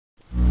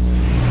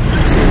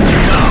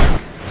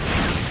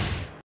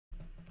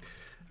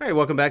All right,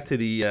 welcome back to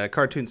the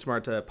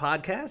CartoonSmart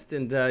podcast.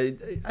 And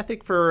I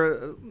think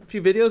for a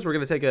few videos, we're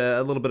going to take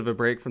a little bit of a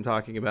break from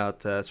talking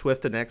about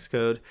Swift and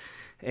Xcode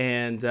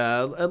and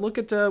look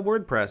at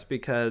WordPress,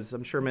 because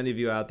I'm sure many of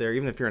you out there,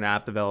 even if you're an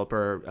app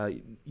developer,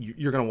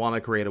 you're going to want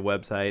to create a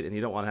website and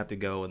you don't want to have to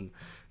go and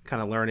kind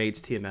of learn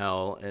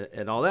HTML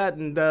and all that.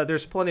 And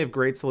there's plenty of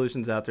great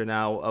solutions out there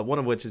now, one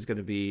of which is going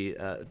to be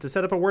to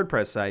set up a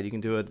WordPress site. You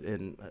can do it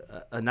in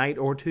a night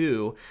or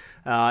two.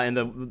 And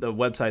the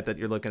website that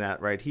you're looking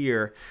at right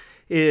here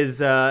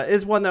is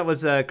one that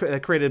was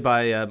created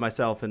by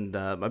myself and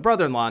my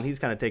brother-in-law, and he's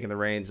kind of taking the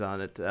reins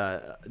on it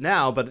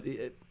now. But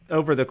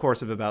over the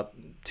course of about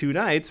 2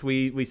 nights,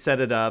 we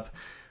set it up.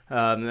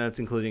 And that's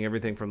including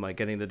everything from like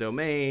getting the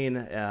domain,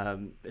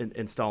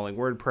 installing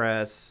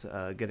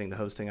WordPress, getting the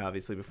hosting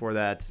obviously before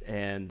that,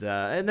 and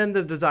then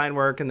the design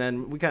work. And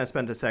then we kind of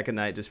spent a second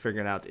night just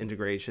figuring out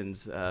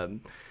integrations,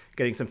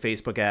 getting some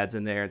Facebook ads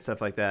in there and stuff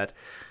like that.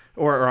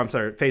 Or I'm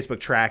sorry, Facebook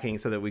tracking,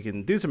 so that we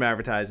can do some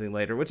advertising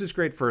later, which is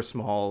great for a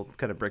small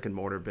kind of brick and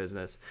mortar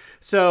business.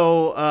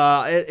 So,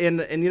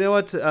 and you know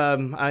what?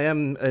 I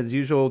am, as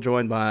usual,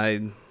 joined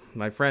by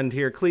my friend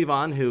here,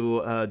 Cleavon,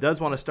 who does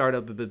want to start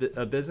up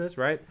a business,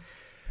 right?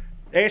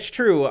 That's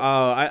true.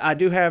 I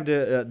do have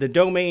the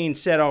domain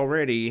set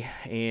already,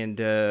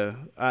 and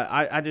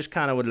I just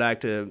kind of would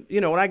like to,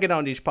 when I get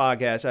on these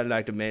podcasts, I'd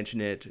like to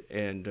mention it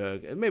and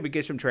maybe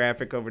get some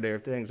traffic over there,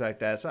 things like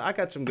that. So I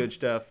got some good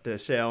stuff to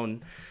sell,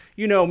 and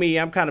you know me,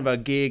 I'm kind of a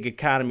gig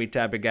economy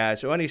type of guy,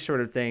 so any sort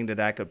of thing that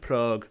I could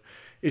plug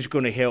is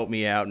going to help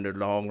me out in the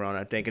long run,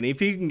 I think. And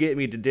if you can get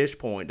me to this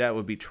point, that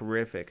would be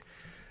terrific.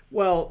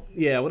 Well,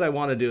 yeah, what I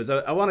want to do is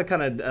I want to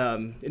kind of,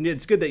 and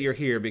it's good that you're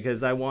here,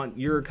 because I want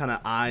your kind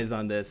of eyes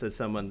on this as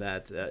someone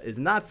that is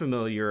not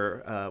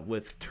familiar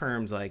with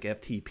terms like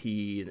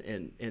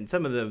FTP and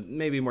some of the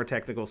maybe more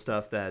technical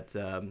stuff that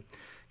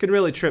can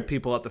really trip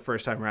people up the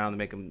first time around and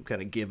make them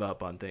kind of give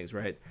up on things,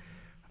 right?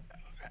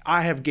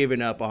 I have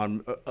given up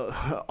on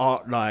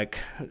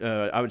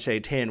I would say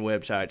 10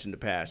 websites in the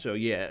past. So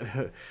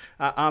yeah,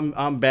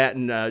 I'm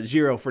batting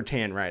 0 for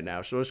 10 right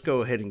now. So let's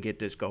go ahead and get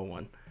this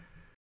going.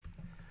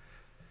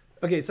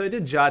 Okay, so I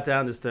did jot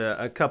down just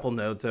a couple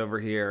notes over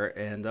here,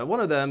 and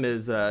one of them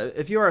is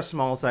if you are a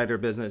small site or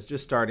business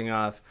just starting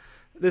off,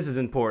 this is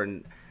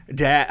important.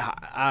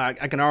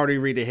 I can already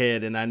read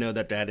ahead, and I know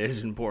that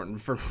is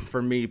important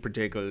for me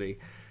particularly.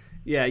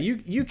 Yeah,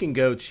 you can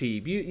go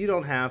cheap. You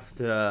don't have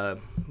to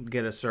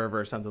get a server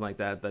or something like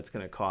that that's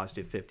going to cost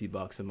you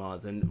 $50 a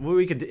month. And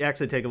we could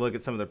actually take a look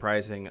at some of the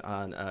pricing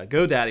on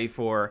GoDaddy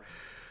for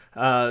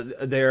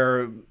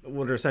they're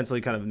what are essentially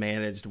kind of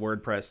managed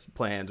WordPress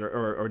plans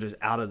or just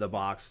out of the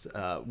box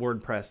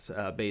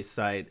WordPress based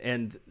site.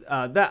 And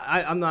that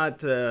I'm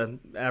not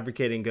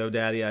advocating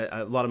GoDaddy.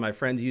 A lot of my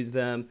friends use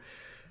them.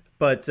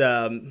 But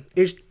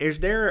is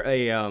there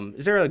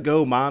a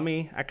Go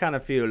Mommy? I kind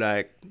of feel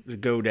like the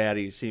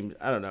GoDaddy seems,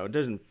 I don't know, it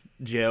doesn't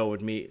gel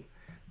with me.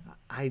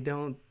 I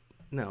don't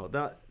know.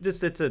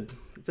 It's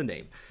a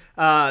name.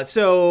 Yeah,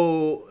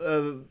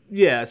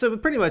 so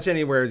pretty much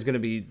anywhere is going to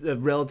be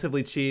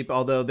relatively cheap.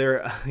 Although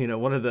they're,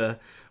 one of the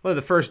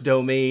first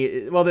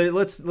domain. Well,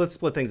 let's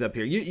split things up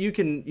here. You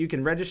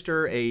can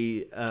register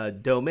a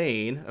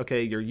domain,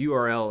 okay, your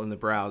URL in the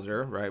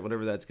browser, right,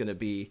 whatever that's going to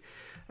be.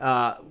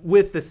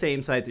 With the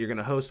same site that you're going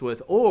to host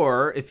with,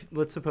 or if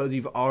let's suppose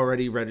you've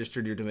already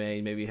registered your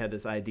domain, maybe you had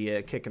this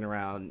idea kicking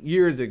around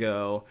years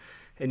ago,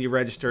 and you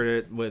registered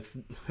it with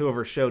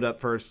whoever showed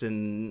up first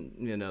in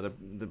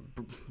the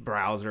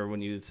browser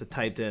when you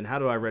typed in how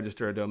do I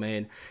register a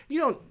domain.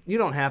 You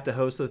don't have to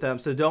host with them,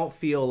 so don't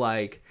feel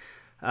like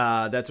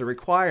that's a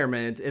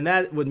requirement, and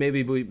that would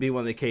maybe be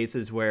one of the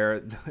cases where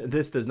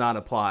this does not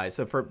apply.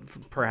 So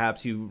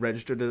perhaps you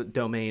registered a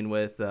domain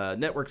with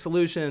Network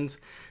Solutions.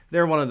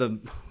 They're one of the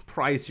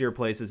pricier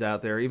places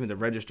out there. Even to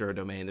register a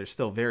domain, they're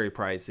still very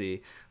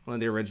pricey, one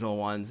of the original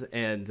ones.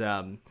 And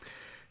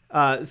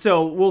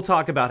so we'll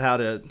talk about how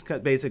to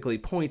basically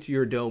point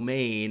your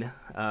domain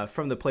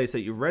from the place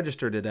that you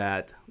registered it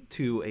at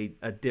to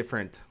a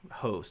different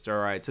host. All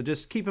right, so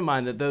just keep in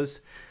mind that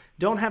those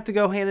don't have to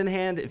go hand in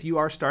hand. If you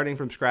are starting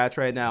from scratch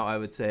right now, I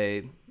would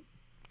say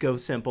go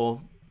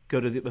simple.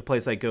 Go to a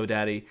place like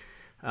GoDaddy.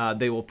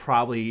 They will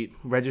probably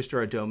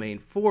register a domain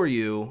for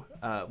you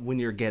when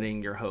you're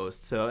getting your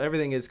host. So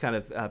everything is kind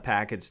of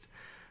packaged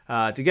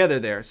together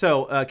there.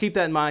 So keep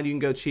that in mind. You can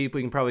go cheap.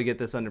 We can probably get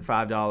this under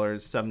 $5,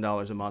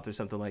 $7 a month or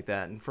something like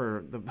that. And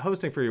for the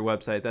hosting for your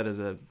website, that is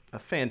a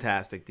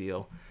fantastic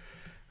deal.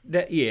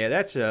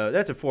 That's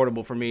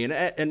affordable for me.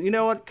 And you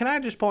know what? Can I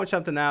just point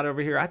something out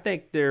over here? I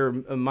think there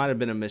might have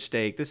been a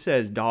mistake. This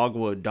says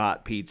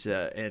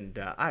dogwood.pizza, and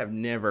I have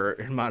never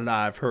in my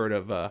life heard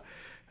of a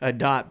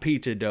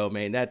 .pizza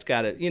domain. That's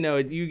got it.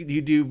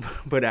 You do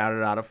put out a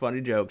lot of funny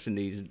jokes in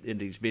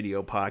these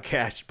video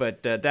podcasts,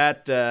 but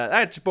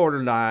that's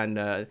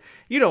borderline.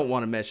 You don't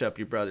want to mess up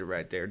your brother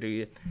right there, do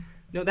you?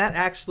 No, that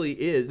actually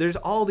is. There's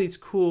all these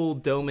cool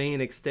domain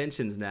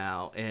extensions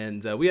now,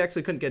 and we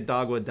actually couldn't get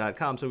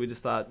dogwood.com, so we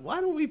just thought, why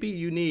don't we be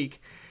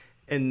unique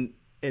and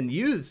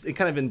use and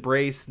kind of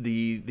embrace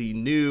the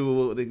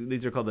new,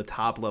 these are called the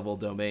top level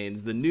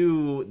domains, the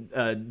new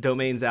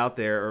domains out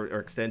there, or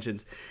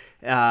extensions.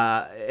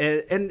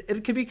 And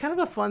it could be kind of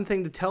a fun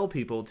thing to tell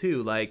people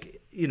too.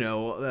 Like, he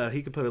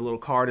could put a little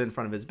card in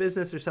front of his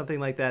business or something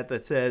like that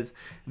that says,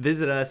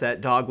 visit us at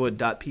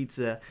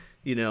dogwood.pizza,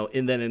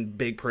 and then in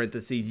big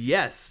parentheses,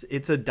 yes,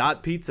 it's a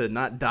 .pizza,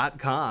 not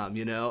 .com,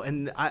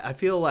 and I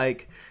feel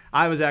like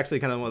I was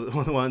actually kind of one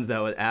of the ones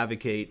that would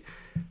advocating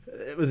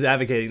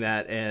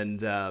that,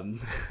 and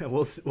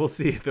we'll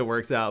see if it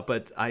works out.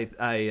 But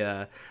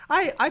I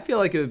feel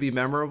like it would be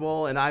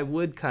memorable, and I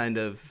would kind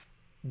of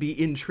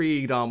be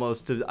intrigued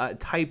almost to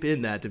type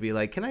in that, to be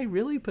like, can I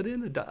really put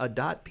in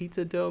a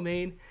 .pizza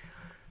domain?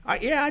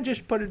 Yeah, I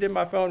just put it in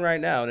my phone right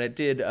now, and it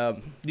did.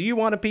 Do you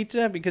want a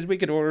pizza? Because we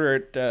could order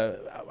it.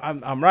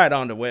 I'm right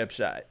on the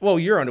website. Well,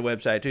 you're on the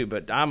website too,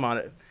 but I'm on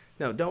it.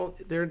 No,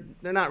 don't. They're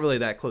not really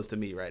that close to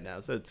me right now,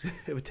 so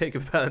it would take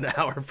about an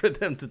hour for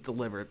them to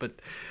deliver it.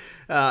 But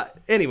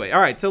anyway, all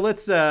right. So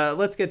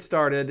let's get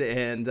started,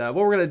 and what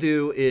we're gonna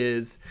do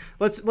is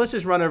let's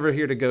just run over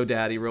here to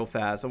GoDaddy real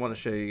fast. I want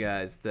to show you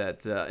guys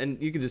that, and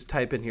you can just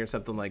type in here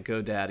something like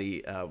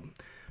GoDaddy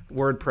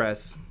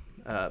WordPress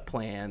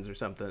plans or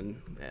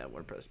something. Yeah,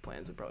 WordPress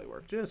plans would probably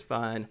work just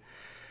fine.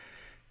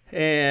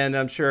 And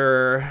I'm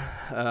sure,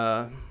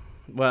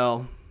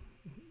 well,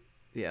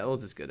 yeah, we'll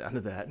just go down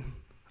to that.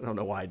 I don't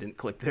know why I didn't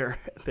click their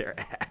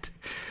ad,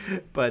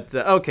 but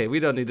okay, we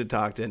don't need to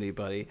talk to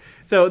anybody.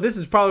 So this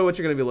is probably what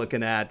you're going to be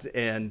looking at,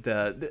 and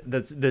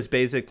this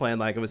basic plan,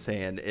 like I was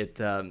saying,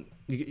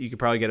 you could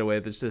probably get away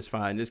with this just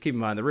fine. Just keep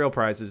in mind the real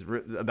price is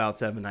about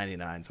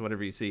 $7.99. So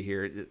whatever you see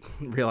here,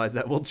 realize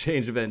that will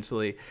change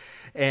eventually.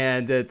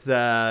 And it's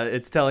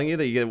telling you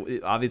that you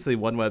get obviously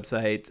one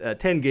website,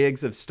 10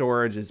 gigs of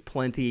storage is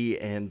plenty,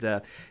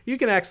 and you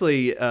can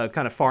actually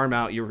kind of farm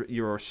out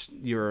your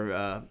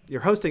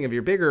hosting of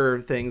your bigger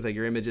things like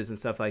your images and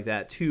stuff like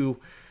that to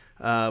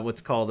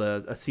what's called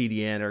a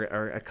CDN,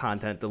 or a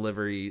content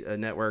delivery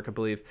network, I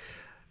believe.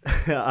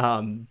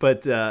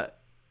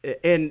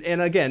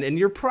 And again, and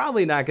you're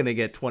probably not going to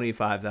get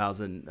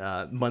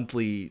 25,000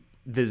 monthly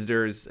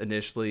visitors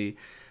initially.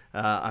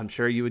 I'm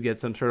sure you would get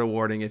some sort of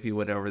warning if you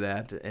went over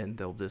that, and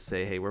they'll just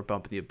say, hey, we're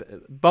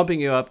bumping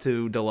you up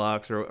to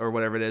deluxe or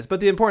whatever it is. But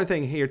the important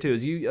thing here too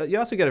is you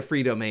also get a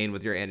free domain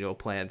with your annual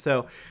plan.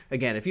 So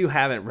again, if you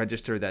haven't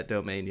registered that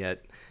domain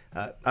yet,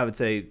 I would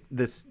say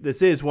this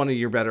is one of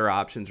your better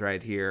options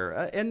right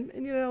here. And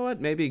you know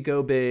what? Maybe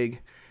go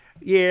big.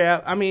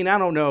 Yeah, I mean, I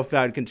don't know if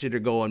I'd consider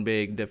going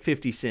big, the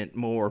 50 cent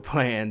more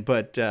plan,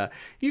 but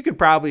you could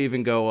probably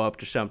even go up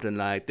to something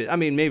like that. I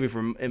mean, maybe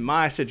in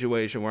my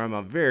situation where I'm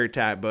on a very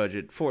tight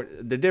budget, for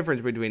the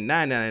difference between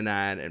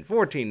 $9.99 and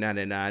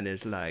 $14.99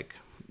 is like,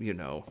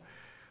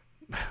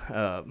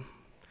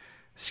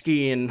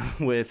 skiing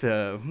with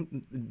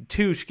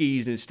 2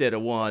 skis instead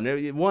of one.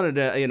 One of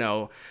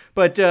the,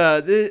 but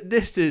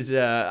this is,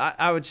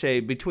 I would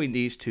say between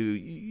these two,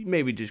 you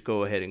maybe just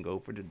go ahead and go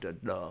for the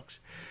deluxe.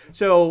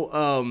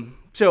 So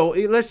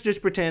let's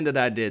just pretend that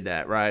I did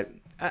that, right?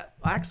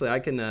 Actually, I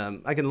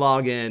can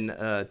log in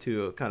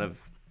to a kind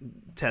of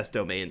test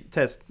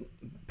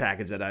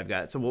package that I've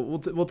got. So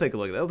we'll take a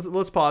look at that.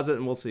 Let's pause it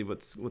and we'll see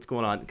what's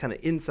going on kind of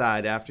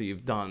inside after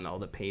you've done all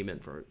the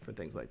payment for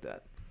things like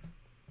that.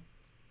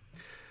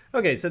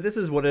 Okay, so this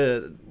is what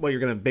you're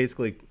going to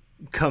basically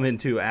come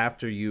into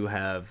after you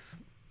have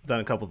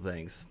done a couple of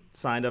things.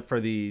 Signed up for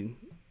the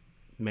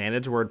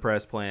managed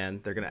WordPress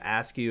plan. They're going to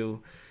ask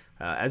you,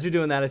 as you're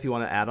doing that, if you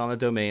want to add on a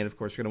domain. Of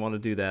course, you're going to want to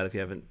do that if you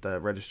haven't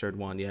registered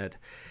one yet.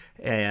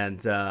 And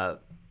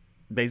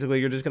basically,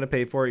 you're just going to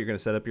pay for it. You're going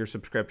to set up your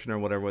subscription or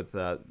whatever with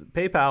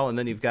PayPal, and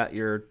then you've got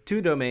your 2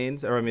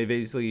 domains. Or I mean,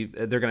 basically,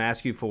 they're going to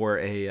ask you for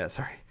a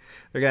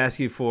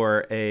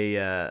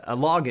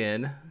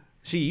login.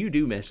 See, you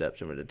do mess up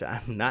some of the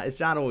time. It's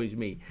not always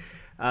me.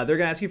 They're going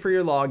to ask you for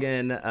your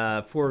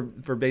login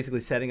for basically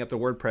setting up the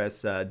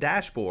WordPress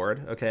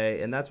dashboard,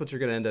 okay? And that's what you're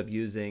going to end up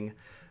using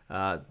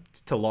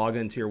to log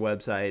into your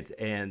website.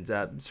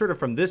 And sort of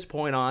from this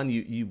point on,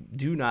 you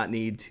do not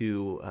need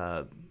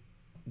to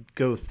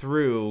go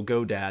through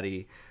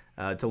GoDaddy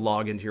to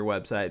log into your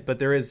website. But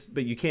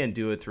you can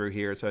do it through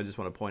here. So I just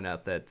want to point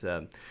out that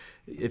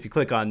if you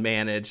click on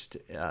Managed,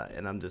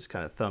 and I'm just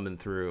kind of thumbing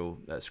through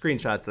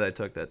screenshots that I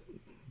took that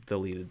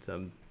deleted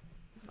some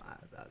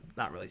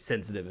not really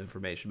sensitive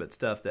information, but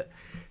stuff that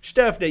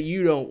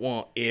you don't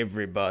want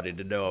everybody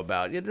to know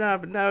about.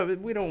 No,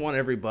 we don't want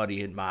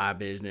everybody in my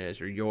business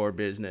or your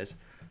business.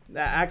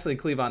 Actually,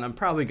 Cleavon, I'm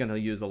probably going to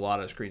use a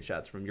lot of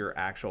screenshots from your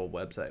actual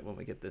website when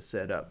we get this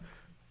set up.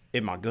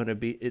 Am I going to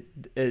be?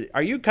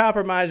 Are you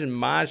compromising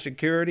my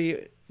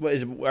security?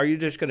 Are you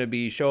just going to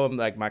be showing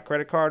like my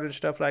credit card and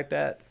stuff like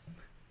that?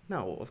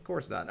 No, of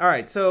course not. All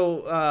right,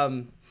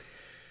 so.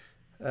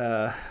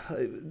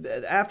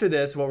 After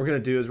this, what we're going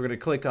to do is we're going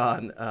to click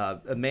on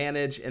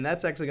manage, and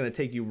that's actually going to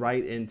take you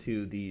right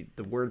into the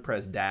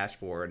WordPress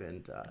dashboard.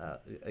 And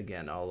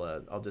again,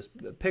 I'll just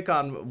pick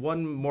on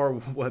one more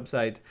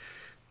website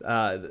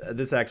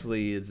This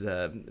actually is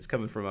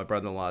coming from my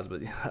brother-in-law's,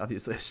 but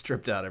obviously I've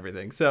stripped out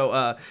everything.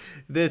 So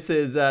this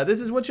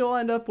is what you'll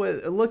end up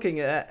with looking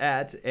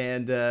at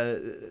and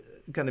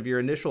kind of your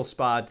initial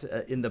spot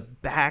in the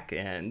back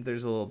end.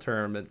 There's a little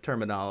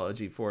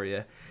terminology for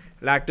you,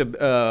 like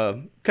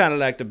the kind of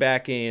like the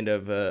back end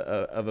of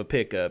a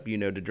pickup. You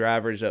know, the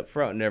drivers up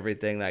front and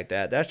everything like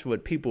that. That's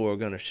what people are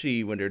going to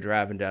see when they're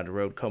driving down the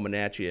road coming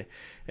at you,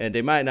 and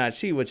they might not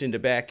see what's in the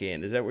back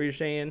end. Is that what you're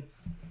saying?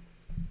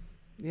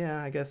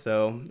 Yeah, I guess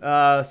so.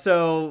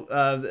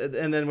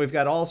 And then we've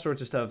got all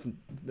sorts of stuff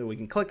that we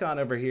can click on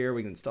over here.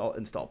 We can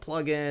install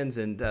plugins,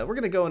 and we're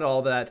going to go into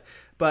all that.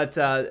 But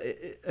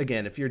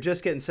again, if you're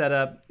just getting set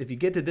up, if you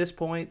get to this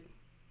point,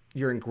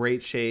 you're in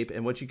great shape.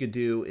 And what you could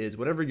do is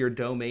whatever your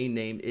domain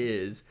name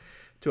is,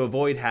 to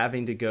avoid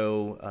having to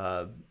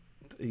go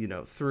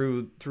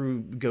through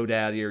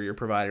GoDaddy or your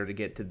provider to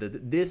get to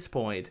this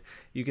point,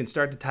 you can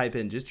start to type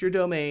in just your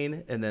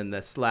domain and then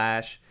the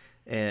slash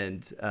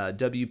and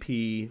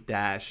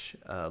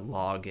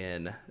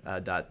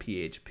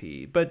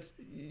wp-login.php. But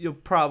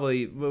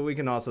we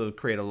can also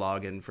create a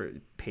login for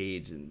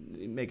page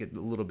and make it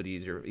a little bit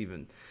easier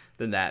even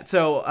than that.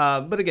 So,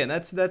 but again,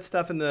 that's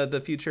stuff in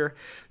the future.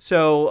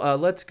 So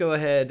let's go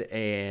ahead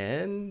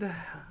and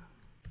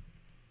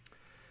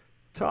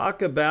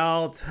talk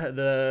about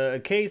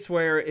the case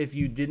where if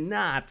you did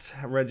not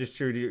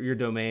register your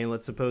domain,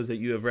 let's suppose that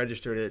you have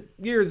registered it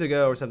years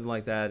ago or something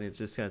like that, and it's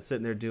just kind of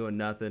sitting there doing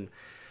nothing.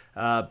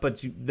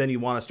 But then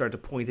you want to start to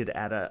point it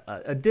at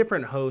a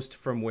different host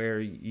from where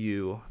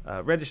you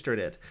registered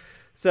it.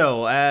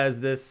 So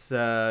as this,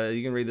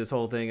 you can read this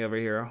whole thing over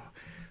here.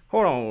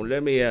 Hold on,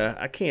 let me,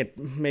 I can't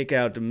make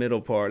out the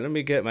middle part. Let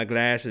me get my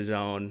glasses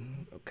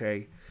on,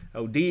 okay.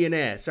 Oh,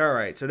 DNS, all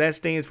right. So that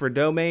stands for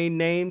Domain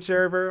Name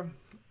Server.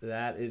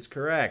 That is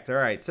correct. All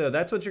right, so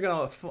that's what you're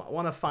going to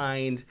want to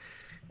find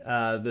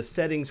the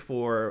settings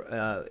for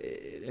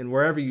and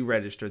wherever you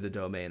register the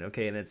domain,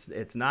 okay? And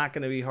it's not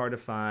going to be hard to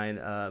find.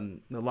 A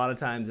lot of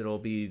times it'll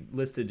be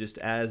listed just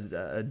as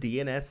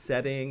DNS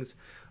settings.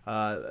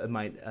 It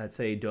might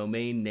say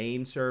domain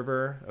name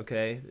server,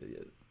 okay?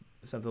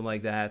 Something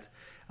like that.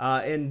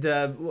 I'm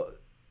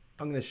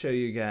going to show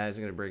you guys.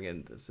 I'm going to bring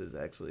in, this is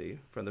actually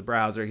from the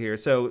browser here.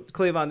 So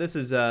Cleavon, this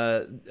is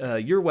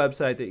your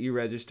website that you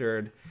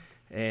registered.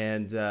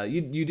 And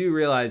you do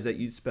realize that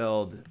you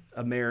spelled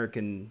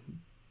American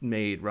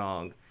made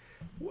wrong.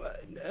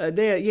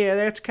 Yeah,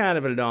 that's kind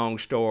of a long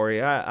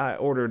story. I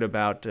ordered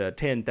about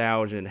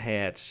 10,000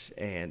 hats,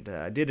 and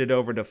I did it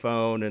over the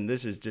phone, and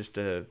this is just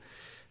a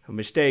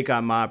mistake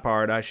on my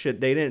part.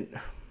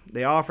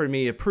 They offered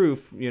me a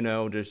proof,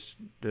 just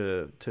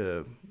to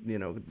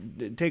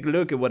take a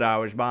look at what I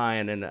was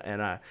buying,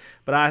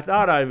 but I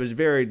thought I was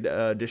very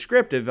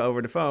descriptive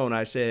over the phone.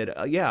 I said,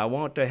 yeah, I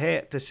want the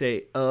hat to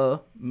say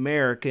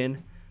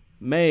American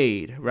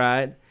made,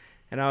 right?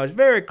 And I was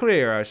very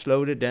clear. I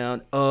slowed it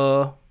down,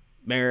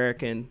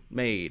 American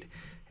made.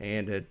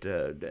 And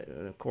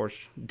of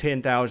course,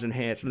 10,000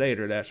 hats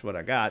later, that's what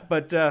I got.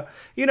 But I'm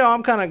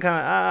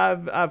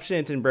I've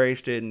since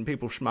embraced it, and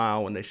people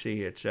smile when they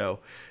see it. So,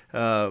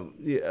 so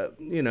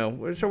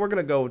we're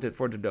gonna go with it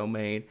for the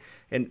domain.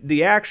 And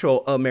the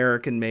actual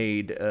American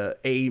made,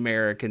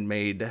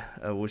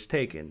 was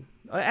taken,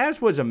 as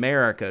was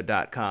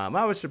America.com.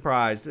 I was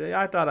surprised.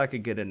 I thought I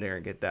could get in there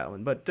and get that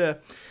one,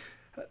 but.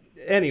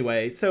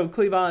 Anyway, so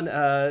Cleavon,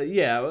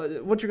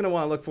 what you're going to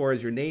want to look for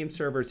is your name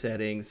server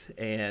settings,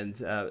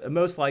 and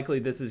most likely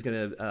this is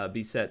going to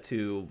be set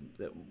to,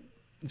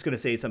 it's going to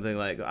say something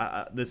like,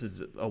 this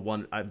is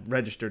I've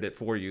registered it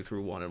for you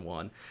through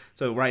 1&1.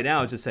 So right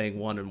now it's just saying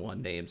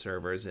 1&1 name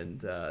servers,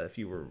 and if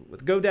you were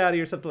with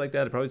GoDaddy or something like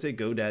that, it'd probably say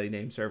GoDaddy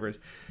name servers.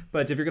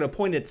 But if you're going to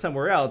point it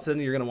somewhere else, then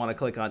you're going to want to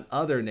click on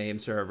other name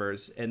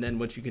servers, and then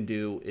what you can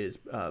do is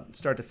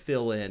start to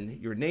fill in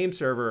your name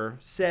server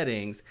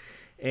settings.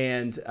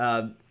 And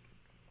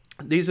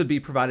these would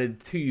be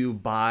provided to you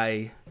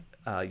by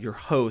your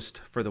host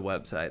for the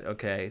website,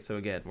 okay? So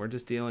again, we're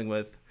just dealing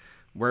with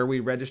where we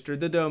registered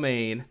the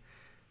domain,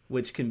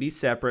 which can be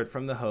separate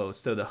from the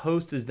host. So the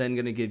host is then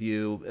going to give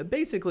you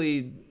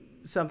basically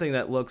something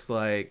that looks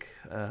like,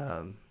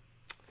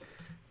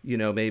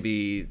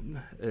 maybe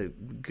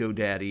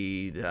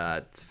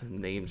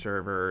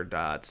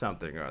GoDaddy.nameserver.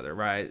 something or other,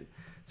 right?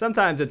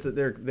 Sometimes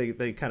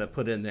they kind of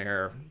put in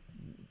there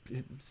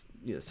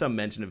some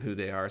mention of who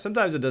they are.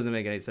 Sometimes it doesn't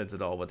make any sense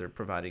at all what they're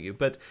providing you,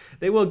 but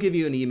they will give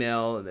you an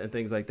email and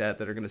things like that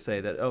are going to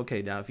say that,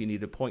 okay, now if you need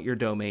to point your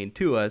domain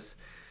to us,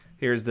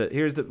 here's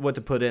what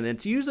to put in.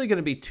 It's usually going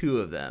to be 2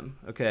 of them,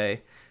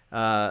 okay,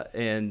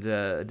 and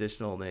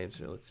additional names.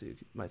 So let's see, you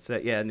might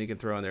say, yeah, and you can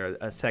throw in there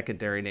a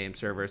secondary name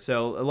server.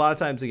 So a lot of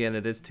times, again,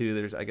 it is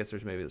 2. I guess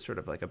there's maybe sort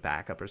of like a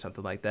backup or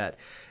something like that,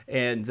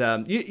 and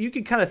you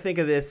can kind of think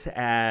of this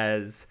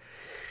as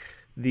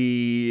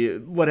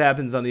what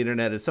happens on the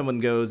internet is someone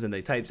goes and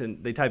they type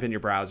in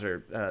your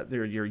browser,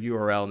 your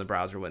URL in the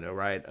browser window,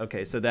 right?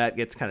 Okay, so that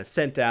gets kind of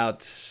sent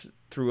out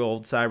through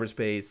old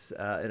cyberspace,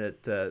 and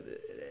it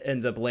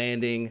ends up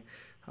landing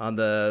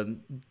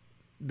on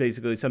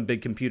basically some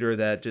big computer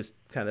that just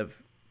kind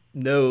of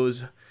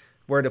knows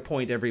where to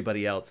point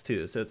everybody else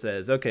to. So it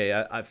says, okay,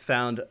 I've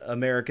found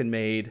American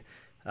Made,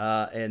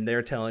 and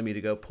they're telling me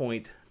to go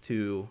point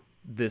to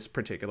this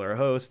particular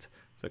host.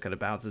 So it kind of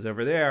bounces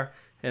over there,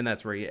 and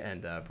that's where you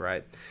end up,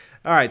 right?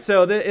 All right,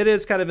 so it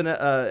is kind of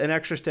an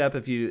extra step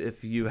if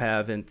you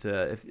haven't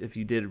if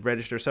you did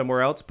register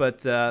somewhere else,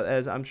 but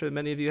as I'm sure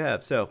many of you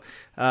have. So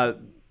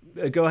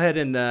go ahead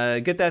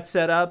and get that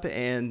set up,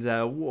 and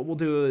what we'll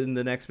do in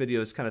the next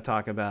video is kind of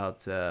talk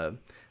about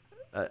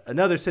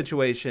another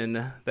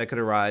situation that could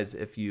arise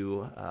if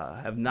you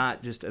have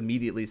not just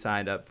immediately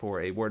signed up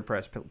for a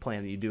WordPress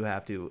plan. You do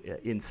have to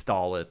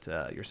install it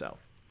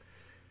yourself.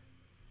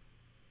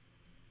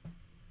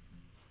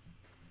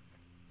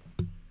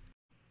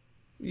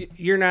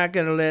 You're not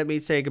going to let me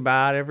say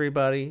goodbye to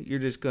everybody. You're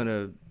just going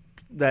to,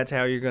 that's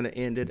how you're going to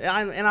end it.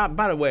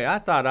 By the way, I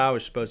thought I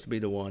was supposed to be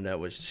the one that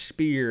was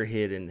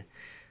spearheading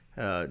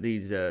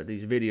these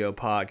video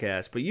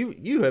podcasts, but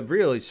you have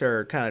really,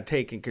 sir, kind of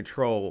taken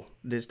control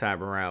this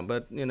time around.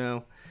 But, you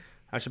know,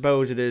 I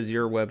suppose it is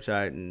your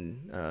website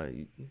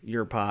and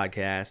your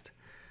podcast.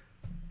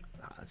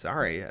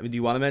 Sorry. I mean, do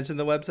you want to mention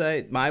the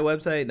website? My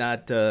website,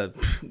 not the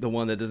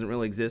one that doesn't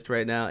really exist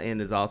right now and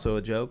is also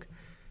a joke?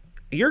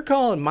 You're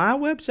calling my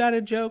website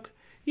a joke?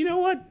 You know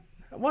what?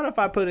 What if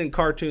I put in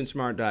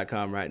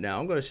CartoonSmart.com right now?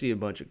 I'm going to see a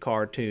bunch of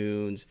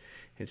cartoons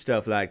and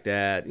stuff like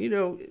that. You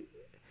know,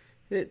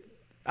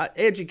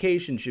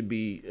 education should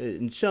be,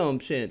 in some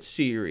sense,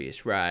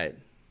 serious, right?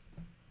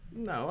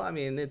 No, I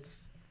mean,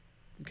 it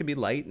can be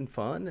light and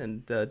fun,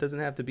 and it doesn't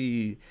have to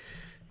be,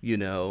 you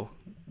know,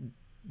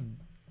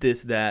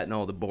 this, that, and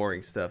all the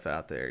boring stuff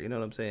out there. You know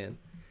what I'm saying?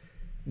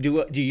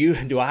 Do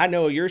I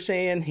know what you're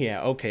saying?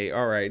 Yeah, okay,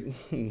 all right.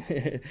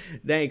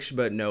 Thanks,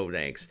 but no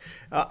thanks.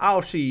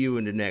 I'll see you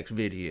in the next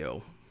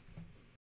video.